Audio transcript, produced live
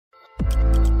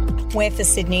We're for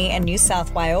Sydney and New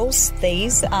South Wales.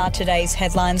 These are today's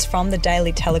headlines from the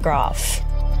Daily Telegraph.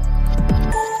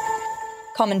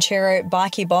 Comanchero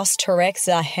bikie boss Tarek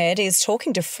Zahed is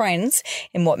talking to friends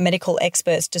in what medical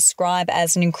experts describe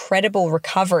as an incredible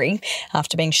recovery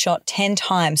after being shot 10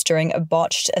 times during a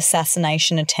botched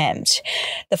assassination attempt.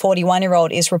 The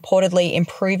 41-year-old is reportedly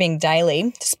improving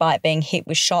daily despite being hit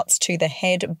with shots to the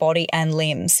head, body and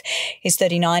limbs. His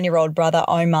 39-year-old brother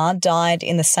Omar died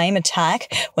in the same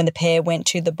attack when the pair went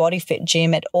to the BodyFit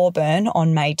gym at Auburn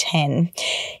on May 10.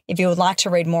 If you would like to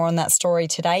read more on that story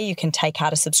today, you can take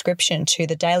out a subscription to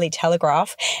the Daily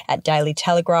Telegraph at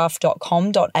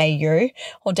dailytelegraph.com.au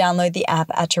or download the app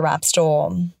at your app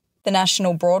store. The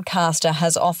national broadcaster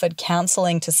has offered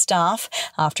counselling to staff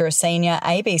after a senior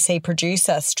ABC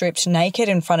producer stripped naked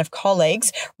in front of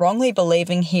colleagues, wrongly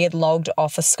believing he had logged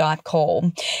off a Skype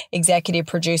call. Executive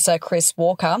producer Chris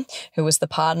Walker, who was the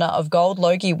partner of Gold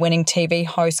Logie winning TV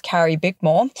host Carrie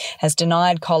Bickmore, has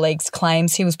denied colleagues'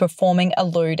 claims he was performing a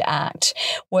lewd act.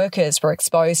 Workers were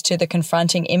exposed to the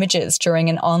confronting images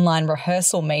during an online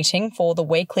rehearsal meeting for the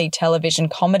weekly television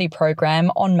comedy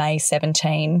program on May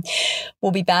 17.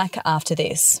 We'll be back after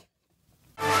this.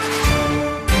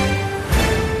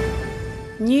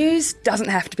 News doesn't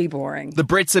have to be boring. The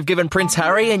Brits have given Prince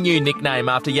Harry a new nickname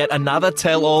after yet another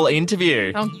tell-all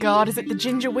interview. Oh God, is it the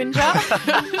Ginger Whinger?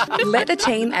 Let the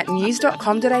team at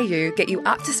news.com.au get you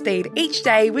up to speed each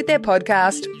day with their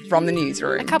podcast, From the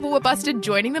Newsroom. A couple were busted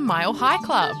joining the Mile High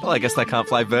Club. Well, I guess they can't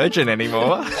fly Virgin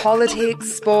anymore.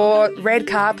 Politics, sport, red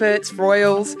carpets,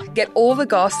 royals. Get all the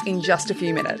goss in just a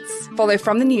few minutes. Follow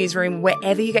From the Newsroom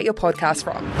wherever you get your podcast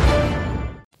from.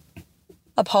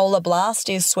 A polar blast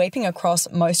is sweeping across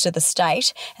most of the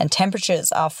state and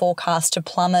temperatures are forecast to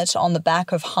plummet on the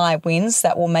back of high winds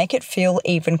that will make it feel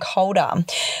even colder.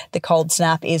 The cold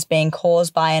snap is being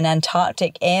caused by an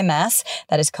Antarctic air mass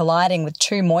that is colliding with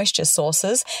two moisture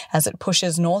sources as it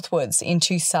pushes northwards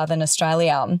into southern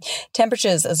Australia.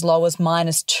 Temperatures as low as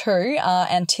 -2 are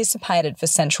anticipated for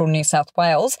central New South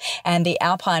Wales and the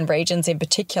alpine regions in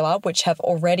particular, which have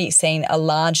already seen a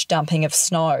large dumping of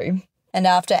snow. And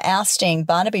after ousting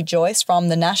Barnaby Joyce from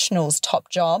the Nationals' top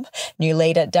job, new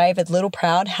leader David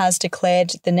Littleproud has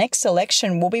declared the next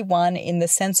election will be won in the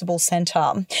sensible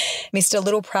centre. Mr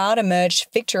Littleproud emerged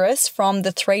victorious from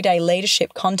the 3-day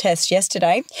leadership contest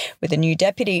yesterday with a new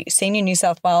Deputy Senior New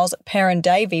South Wales Perrin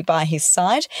Davey by his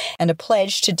side and a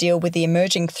pledge to deal with the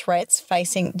emerging threats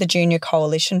facing the Junior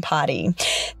Coalition Party.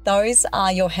 Those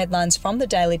are your headlines from the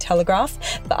Daily Telegraph.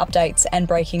 For updates and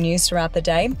breaking news throughout the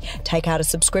day, take out a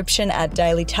subscription at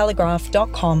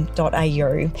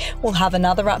dailytelegraph.com.au. We'll have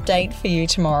another update for you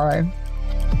tomorrow.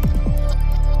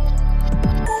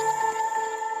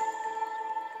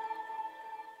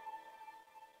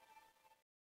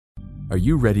 Are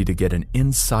you ready to get an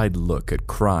inside look at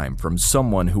crime from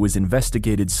someone who has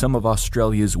investigated some of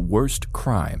Australia's worst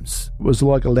crimes? It was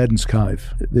like Aladdin's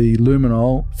Cave. The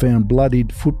luminol found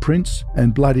bloodied footprints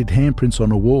and bloodied handprints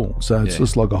on a wall, so it's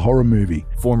just like a horror movie.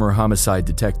 Former homicide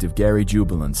detective Gary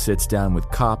Jubilant sits down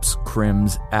with cops,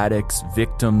 crims, addicts,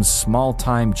 victims,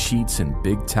 small-time cheats and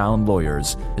big-town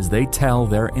lawyers as they tell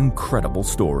their incredible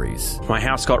stories. My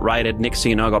house got raided. Next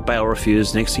thing you know, I got bail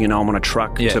refused. Next thing you know, I'm on a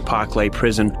truck to Parklea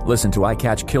Prison. Listen to I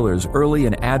Catch Killers early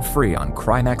and ad-free on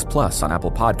Crimex Plus on Apple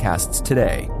Podcasts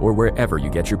today or wherever you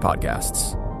get your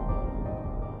podcasts.